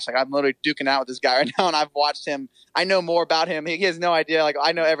my gosh, like I'm literally duking out with this guy right now, and I've watched him. I know more about him. He has no idea. Like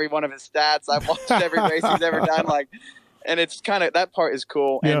I know every one of his stats. I've watched every race he's ever done. Like, and it's kind of, that part is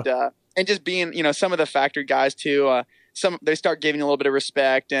cool. And just being, some of the factory guys too, they start giving you a little bit of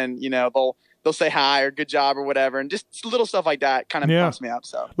respect, and, they'll say hi or good job or whatever. And just little stuff like that kind of pumps me up.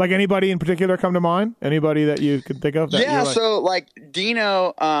 So like anybody in particular come to mind? Anybody that you could think of? So like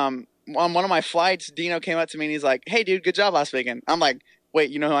Dino, on one of my flights, Dino came up to me and he's like, "Hey dude, good job last weekend." I'm like, wait,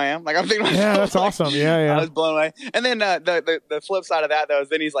 you know who I am? Like I'm thinking myself, yeah, that's like, awesome. Yeah. I was blown away. And then the flip side of that though is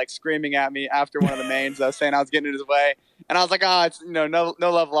then he's like screaming at me after one of the mains, saying I was getting in his way. And I was like, it's no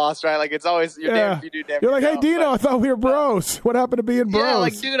love lost, right? Like it's always you're damned if you do, damn if you don't. You're like, hey Dino, I thought we were bros. What happened to being bros? Yeah,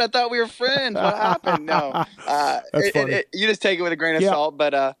 like dude, I thought we were friends. What happened? No, you just take it with a grain of salt.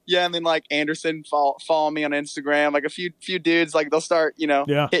 But and then like Anderson follow me on Instagram. Like a few dudes, like they'll start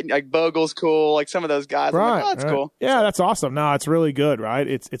hitting, like Bogle's cool, like some of those guys. Right, I'm like, that's cool. Yeah, that's awesome. No, it's really good, right?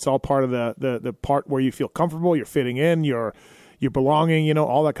 It's all part of the part where you feel comfortable, you're fitting in, you're belonging,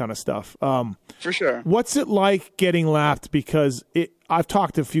 all that kind of stuff. For sure. What's it like getting lapped? Because I've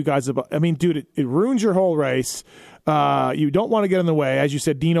talked to a few guys about, I mean, dude, it ruins your whole race. You don't want to get in the way. As you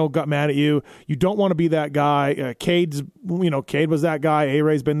said, Dino got mad at you. You don't want to be that guy. Cade was that guy.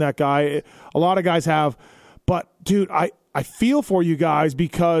 A-Ray's been that guy. A lot of guys have. But, dude, I feel for you guys,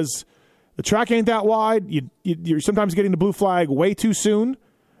 because the track ain't that wide. You're sometimes getting the blue flag way too soon.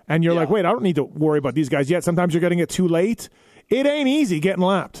 And you're like, wait, I don't need to worry about these guys yet. Sometimes you're getting it too late. It ain't easy getting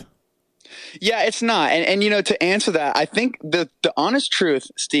lapped. Yeah, it's not. And to answer that, I think the honest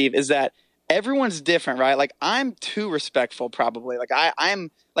truth, Steve, is that everyone's different, right? Like I'm too respectful probably. Like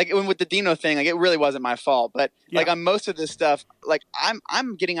I'm like with the Dino thing, like it really wasn't my fault. But like on most of this stuff, like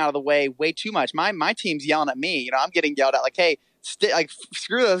I'm getting out of the way too much. My team's yelling at me. I'm getting yelled at like, hey,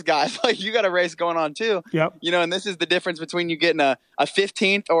 screw those guys. Like you got a race going on too. Yep. And this is the difference between you getting a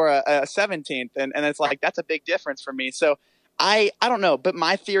 15th or a 17th. And it's like, that's a big difference for me. So I don't know, but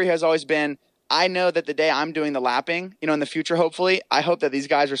my theory has always been, I know that the day I'm doing the lapping, in the future, hopefully, I hope that these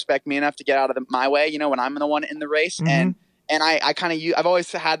guys respect me enough to get out of my way, when I'm the one in the race. And I kind of I've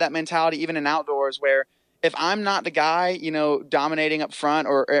always had that mentality, even in outdoors, where if I'm not the guy, dominating up front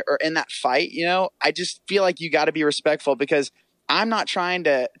or in that fight, I just feel like you got to be respectful, because I'm not trying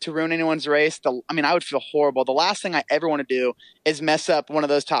to ruin anyone's race. I would feel horrible. The last thing I ever want to do is mess up one of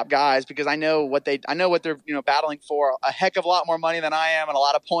those top guys, because I know what they're battling for, a heck of a lot more money than I am, and a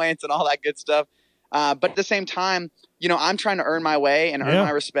lot of points and all that good stuff. But at the same time, I'm trying to earn my way and earn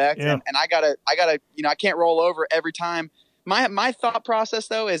my respect, and I gotta I can't roll over every time. My thought process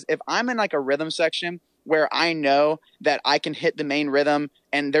though is, if I'm in like a rhythm section where I know that I can hit the main rhythm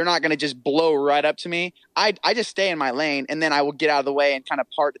and they're not going to just blow right up to me, I just stay in my lane, and then I will get out of the way and kind of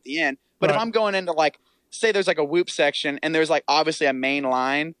part at the end. But if I'm going into like, say there's like a whoop section and there's like obviously a main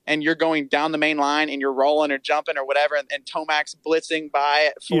line, and you're going down the main line and you're rolling or jumping or whatever, and Tomac's blitzing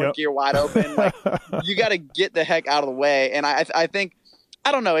by at fourth gear wide open, like you got to get the heck out of the way. And I think,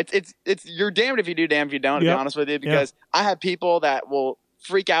 I don't know, it's you're damned if you do, damned if you don't, to be honest with you, because I have people that will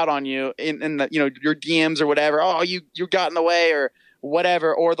freak out on you in the, your DMs or whatever. Oh, you got in the way or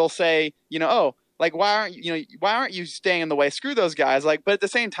whatever. Or they'll say, oh, like, why aren't you staying in the way? Screw those guys. Like, but at the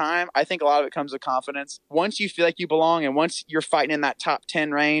same time, I think a lot of it comes with confidence. Once you feel like you belong, and once you're fighting in that top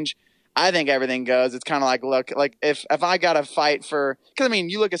 10 range, I think everything goes. It's kind of like, look, like if I got to fight for, because I mean,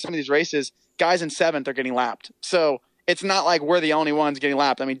 you look at some of these races, guys in 7th are getting lapped. So it's not like we're the only ones getting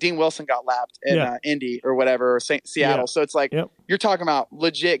lapped. I mean, Dean Wilson got lapped in Indy or whatever, or Seattle. Yeah. So it's like you're talking about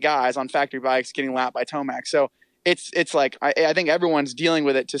legit guys on factory bikes getting lapped by Tomac. So it's like I think everyone's dealing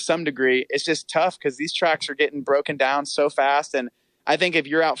with it to some degree. It's just tough because these tracks are getting broken down so fast. And I think if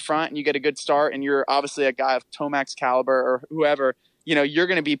you're out front and you get a good start and you're obviously a guy of Tomac's caliber or whoever, you know, you're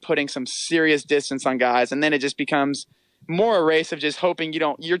going to be putting some serious distance on guys. And then it just becomes more a race of just hoping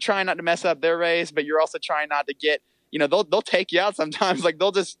you're trying not to mess up their race, but you're also trying not to get, you know, they'll take you out sometimes. Like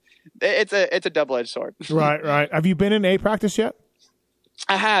it's a double-edged sword. Right. Have you been in A practice yet?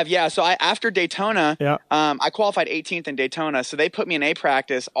 I have, yeah. So after Daytona, I qualified 18th in Daytona. So they put me in A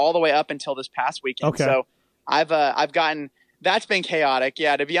practice all the way up until this past weekend. Okay. So I've gotten, that's been chaotic.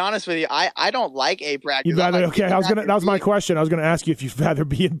 Yeah. To be honest with you, I don't like A practice. You'd rather, that was my question. I was going to ask you if you'd rather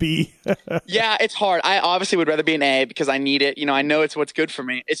be in B. Yeah, it's hard. I obviously would rather be in A because I need it. You know, I know it's what's good for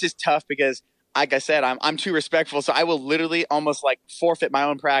me. It's just tough because, like I said, I'm too respectful. So I will literally almost like forfeit my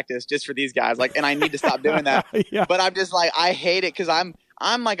own practice just for these guys. Like, and I need to stop doing that. Yeah. But I'm just like, I hate it because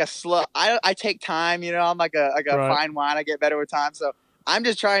I'm like a slow. I take time. You know, I'm like a fine wine. I get better with time. So I'm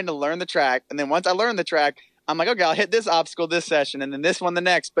just trying to learn the track. And then once I learn the track, I'm like, okay, I'll hit this obstacle this session and then this one the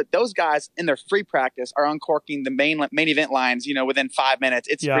next. But those guys in their free practice are uncorking the main event lines, you know, within 5 minutes.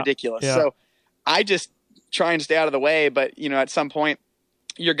 It's ridiculous. Yeah. So I just try and stay out of the way. But, you know, at some point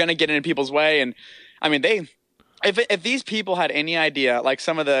you're going to get in people's way. And I mean, if these people had any idea, like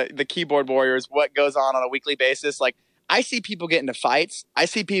some of the keyboard warriors, what goes on a weekly basis, like I see people get into fights. I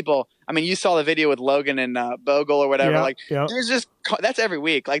see people, I mean, you saw the video with Logan and Bogle or whatever. There's just, that's every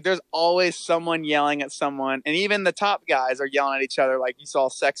week. Like there's always someone yelling at someone. And even the top guys are yelling at each other. Like you saw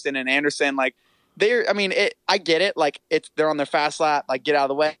Sexton and Anderson, like I get it. Like they're on their fast lap, like get out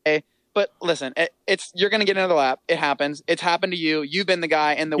of the way. But listen, you're going to get another lap. It happens. It's happened to you. You've been the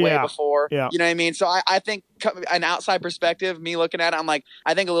guy in the way before. Yeah. You know what I mean? So I think an outside perspective, me looking at it, I'm like,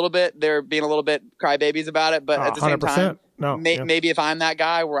 I think a little bit, they're being a little bit crybabies about it. But at the same time, maybe if I'm that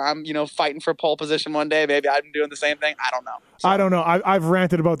guy where I'm, you know, fighting for pole position one day, maybe I'm doing the same thing. I don't know. So. I don't know. I've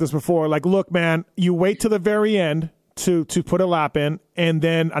ranted about this before. Like, look, man, you wait to the very end to put a lap in, and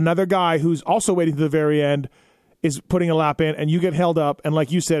then another guy who's also waiting to the very end is putting a lap in, and you get held up. And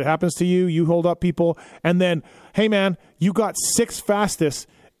like you said, it happens to you. You hold up people. And then, hey, man, you got 6th fastest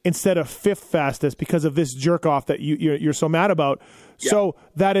instead of 5th fastest because of this jerk-off that you're so mad about. Yeah. So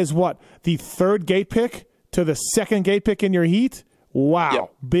that is what? The 3rd gate pick to the 2nd gate pick in your heat? Wow.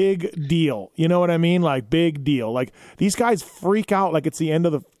 Yeah. Big deal. You know what I mean? Like, big deal. Like, these guys freak out like it's the end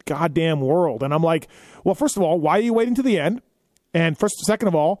of the goddamn world. And I'm like, well, first of all, why are you waiting to the end? And second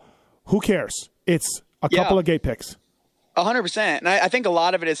of all, who cares? It's a couple of gate picks. 100%. And I think a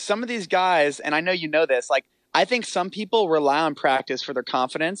lot of it is some of these guys, and I know you know this, like I think some people rely on practice for their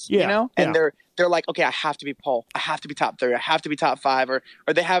confidence, you know, and they're like, okay, I have to be pole. I have to be top 3. I have to be top 5, or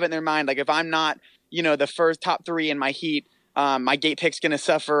they have it in their mind. Like if I'm not, you know, the first top 3 in my heat, my gate pick's going to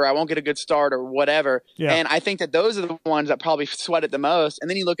suffer. I won't get a good start or whatever. Yeah. And I think that those are the ones that probably sweat it the most. And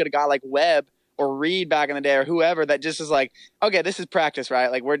then you look at a guy like Webb or Reed back in the day or whoever that just is like, okay, this is practice,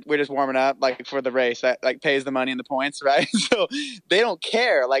 right? Like we're just warming up like for the race that like pays the money and the points, right? So they don't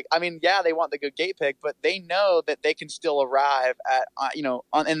care. Like, I mean, yeah, they want the good gate pick, but they know that they can still arrive at, you know,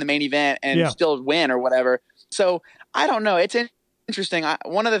 in the main event and still win or whatever. So I don't know. It's interesting.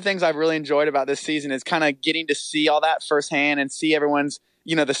 One of the things I've really enjoyed about this season is kind of getting to see all that firsthand and see everyone's,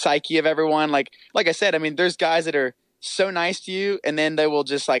 you know, the psyche of everyone. Like I said, I mean, there's guys that are so nice to you and then they will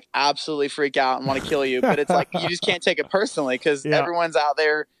just like absolutely freak out and want to kill you, but it's like you just can't take it personally because everyone's out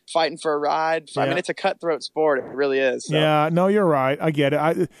there fighting for a ride. I mean, it's a cutthroat sport. It really is. So. Yeah, no, you're right. I get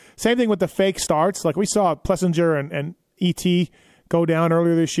it. Same thing with the fake starts. Like we saw Plessinger and ET go down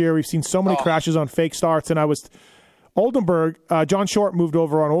earlier this year. We've seen so many crashes on fake starts, and I was Oldenburg, John Short moved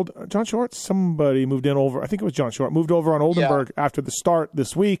over on John Short, somebody moved in over, I think it was John Short, moved over on Oldenburg after the start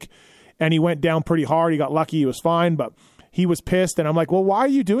this week, and he went down pretty hard. He got lucky. He was fine, but he was pissed. And I'm like, well, why are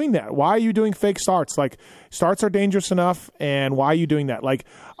you doing that? Why are you doing fake starts? Like, starts are dangerous enough, and why are you doing that? Like,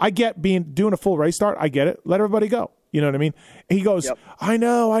 I get doing a full race start. I get it. Let everybody go. You know what I mean? And he goes, I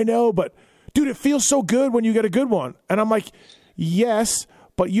know, but dude, it feels so good when you get a good one. And I'm like, yes,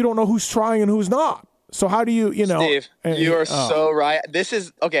 but you don't know who's trying and who's not. So how do you know? Steve, you are so right. This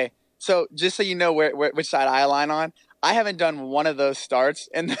is, okay, so just so you know which side I align on, I haven't done one of those starts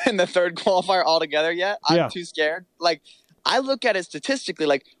in the third qualifier altogether yet. I'm too scared. Like, I look at it statistically,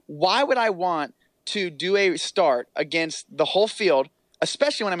 like, why would I want to do a start against the whole field,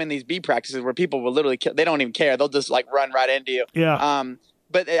 especially when I'm in these B practices where people will literally kill, they don't even care. They'll just, like, run right into you. Yeah.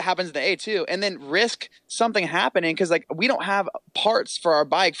 but it happens in the A too, and then risk something happening because like we don't have parts for our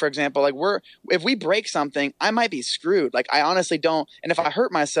bike, for example. Like if we break something, I might be screwed. Like I honestly don't, and if I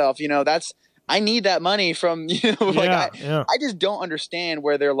hurt myself, I need that money from I just don't understand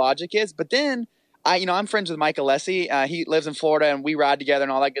where their logic is. But then I'm friends with Mike Alessi. He lives in Florida, and we ride together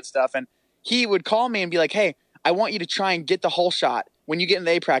and all that good stuff. And he would call me and be like, "Hey, I want you to try and get the whole shot." When you get in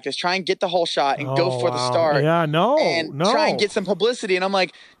the A practice, try and get the whole shot and go for the start. Yeah, and try and get some publicity. And I'm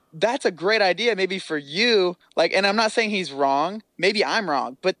like, that's a great idea, maybe for you. Like, and I'm not saying he's wrong. Maybe I'm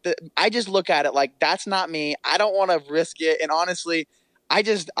wrong, but I just look at it like that's not me. I don't want to risk it. And honestly,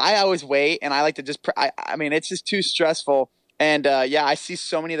 I always wait, and I like to just. I mean, it's just too stressful. And I see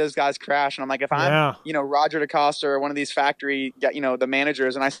so many of those guys crash, and I'm like, if I'm Roger DeCosta or one of these factory, the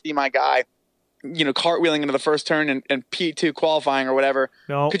managers, and I see my guy, cartwheeling into the first turn and P2 qualifying or whatever.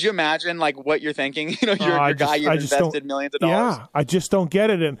 No. Could you imagine like what you're thinking? Your guy you've invested millions of dollars. Yeah, I just don't get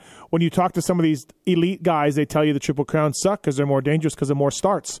it. And when you talk to some of these elite guys, they tell you the Triple Crowns suck because they're more dangerous because of more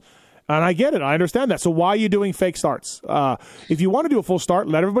starts. And I get it. I understand that. So why are you doing fake starts? If you want to do a full start,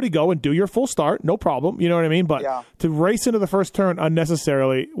 let everybody go and do your full start. No problem. You know what I mean? But to race into the first turn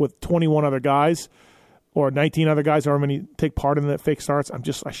unnecessarily with 21 other guys or 19 other guys, however many take part in the fake starts,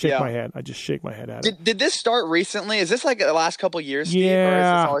 I shake my head. I just shake my head at it. Did this start recently? Is this like the last couple of years, Steve? Yeah, or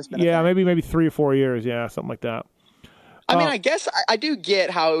has this always been a thing? maybe 3 or 4 years. Yeah, something like that. I mean, I guess I do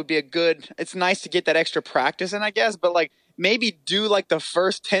get how it would be it's nice to get that extra practice in, I guess, but like maybe do like the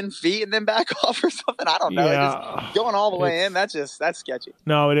first 10 feet and then back off or something. I don't know. Yeah. Just going all the way in, that's sketchy.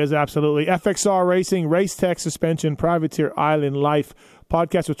 No, it is absolutely. FXR Racing, Race Tech Suspension, Privateer Island Life,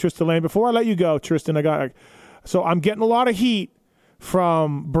 podcast with Tristan Lane. Before I let you go, Tristan, so I'm getting a lot of heat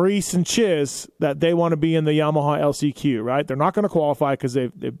from Brees and Chiz that they want to be in the Yamaha LCQ, right? They're not going to qualify because they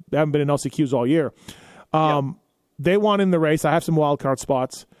haven't been in LCQs all year. They want in the race. I have some wild card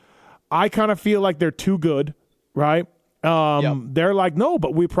spots. I kind of feel like they're too good, right? They're like, no,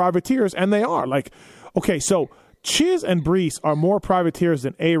 but we're privateers, and they are. Like, okay, so Chiz and Brees are more privateers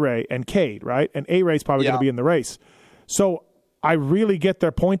than A-Ray and Cade, right? And A-Ray's probably going to be in the race. So I really get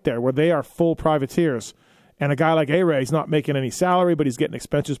their point there, where they are full privateers. And a guy like A-Ray is not making any salary, but he's getting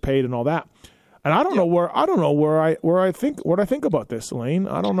expenses paid and all that. And I don't know where I think about this, Elaine.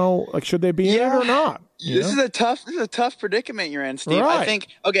 I don't know, like, should they be in it or not? This is a tough predicament you're in, Steve. Right. I think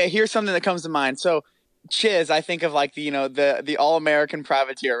here's something that comes to mind. So Chiz, I think of like the all-American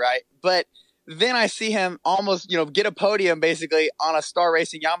privateer, right? But then I see him almost get a podium basically on a Star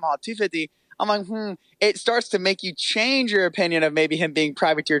Racing Yamaha 250. I'm like, it starts to make you change your opinion of maybe him being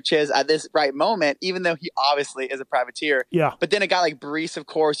privateer Chiz at this right moment, even though he obviously is a privateer. Yeah. But then a guy like Brees, of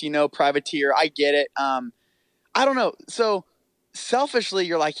course, privateer. I get it. I don't know. So selfishly,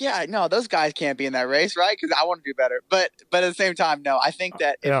 you're like, yeah, no, those guys can't be in that race, right? Because I want to do better. But at the same time, no. I think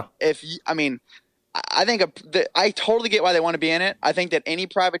that I totally get why they want to be in it. I think that any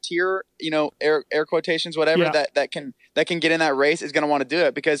privateer, air quotations, whatever, that can get in that race is going to want to do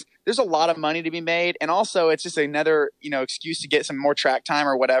it because there's a lot of money to be made. And also it's just another, excuse to get some more track time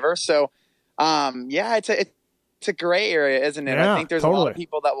or whatever. So, it's a gray area, isn't it? Yeah, I think there's a lot of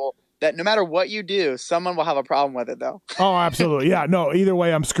people that no matter what you do, someone will have a problem with it though. Oh, absolutely. Yeah, no, either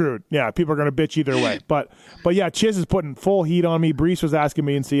way I'm screwed. Yeah, people are going to bitch either way. But yeah, Chiz is putting full heat on me. Brees was asking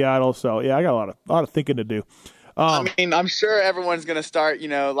me in Seattle. So yeah, I got a lot of thinking to do. I mean, I'm sure everyone's going to start,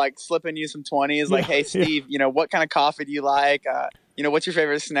 like slipping you some 20s. Like, hey, Steve, what kind of coffee do you like? What's your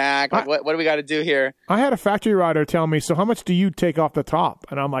favorite snack? Like, what do we got to do here? I had a factory rider tell me, so how much do you take off the top?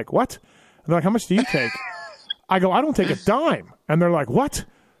 And I'm like, what? And they're like, how much do you take? I go, I don't take a dime. And they're like, what?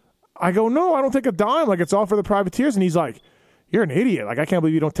 I go, no, I don't take a dime. Like, it's all for the privateers. And he's like, you're an idiot. Like, I can't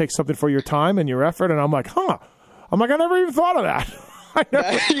believe you don't take something for your time and your effort. And I'm like, I never even thought of that.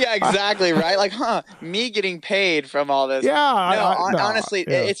 Yeah, exactly, right? Like, me getting paid from all this. Yeah. Honestly,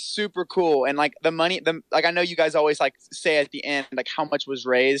 it's super cool. And like the money, like I know you guys always like say at the end, like how much was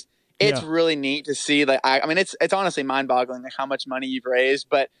raised. It's really neat to see. Like, I mean, it's honestly mind-boggling like how much money you've raised.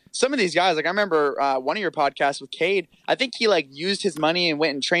 But some of these guys, like I remember one of your podcasts with Cade. I think he like used his money and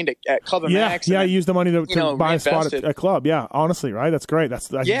went and trained at Club MX. Yeah, he used the money to buy a spot at a club. Yeah, honestly, right? That's great.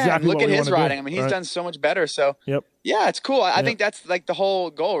 That's exactly look what at we his want to riding. do. I mean, he's done so much better. So yeah, it's cool. I think that's like the whole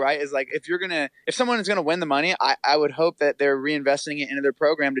goal, right? Is like if someone is gonna win the money, I would hope that they're reinvesting it into their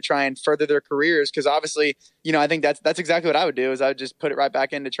program to try and further their careers. Because obviously, I think that's exactly what I would do. Is I would just put it right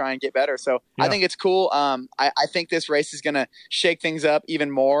back in to try and get better. So I think it's cool. I think this race is gonna shake things up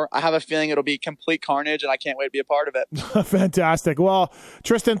even more. I have a feeling it'll be complete carnage, and I can't wait to be a part of it. Fantastic. Well,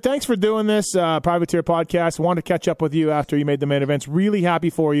 Tristan, thanks for doing this Privateer podcast. Wanted to catch up with you after you made the main events. Really happy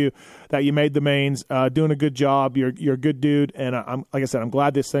for you that you made the mains. Doing a good job. You're you're a good dude, and I'm like I said, I'm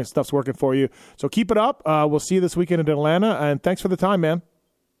glad this stuff's working for you. So keep it up. We'll see you this weekend in Atlanta, and thanks for the time, man.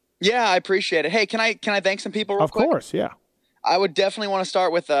 Yeah, I appreciate it. Hey, can I thank some people real quick? Of course, yeah. I would definitely want to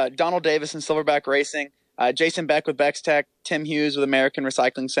start with Donald Davis and Silverback Racing, Jason Beck with Beck's Tech, Tim Hughes with American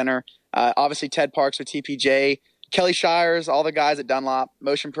Recycling Center, obviously Ted Parks with TPJ, Kelly Shires, all the guys at Dunlop,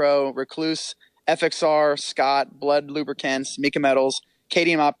 Motion Pro, Recluse, FXR, Scott, Blood Lubricants, Mika Metals,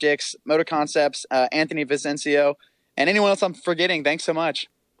 KDM Optics, Moto Concepts, Anthony Vicencio, and anyone else I'm forgetting. Thanks so much.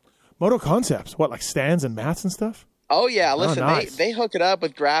 Moto Concepts, what, like stands and mats and stuff? Oh yeah, listen, nice. they hook it up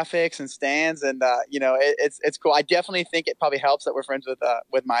with graphics and stands, and it's cool. I definitely think it probably helps that we're friends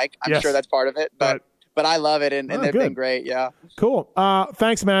with Mike. I'm sure that's part of it, but I love it, and they've been great. Yeah, cool.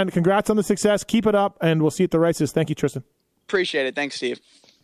 Thanks, man. Congrats on the success. Keep it up, and we'll see you at the races. Thank you, Tristan. Appreciate it. Thanks, Steve.